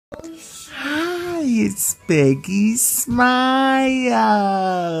Hi, it's Biggie Smiles.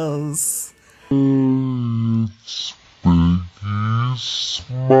 It's Biggie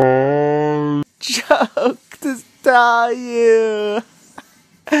Smiles. Joke to tell you.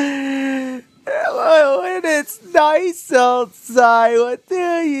 When it's nice outside, what do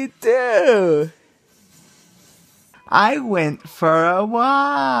you do? I went for a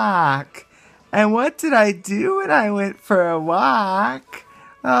walk. And what did I do when I went for a walk?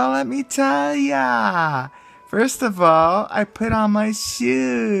 Oh, let me tell ya. First of all, I put on my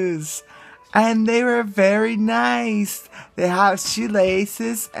shoes. And they were very nice. They have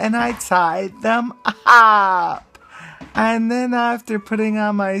shoelaces and I tied them up. And then after putting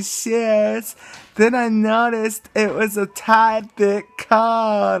on my shoes, then I noticed it was a tad bit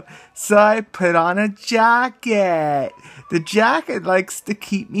cold. So I put on a jacket. The jacket likes to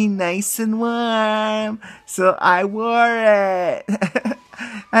keep me nice and warm. So I wore it.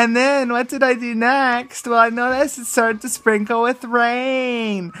 And then what did I do next? Well, I noticed it started to sprinkle with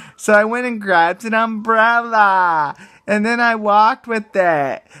rain. So I went and grabbed an umbrella. And then I walked with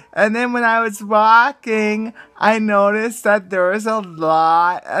it. And then when I was walking, I noticed that there was a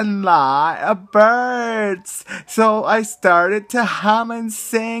lot of birds. So I started to hum and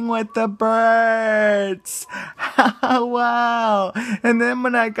sing with the birds. Wow. And then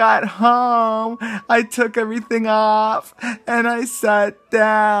when I got home, I took everything off and I sat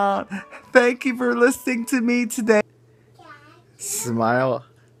down. Thank you for listening to me today. Smile.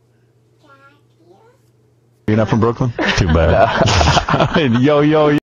 You're not from Brooklyn? Too bad. Yo.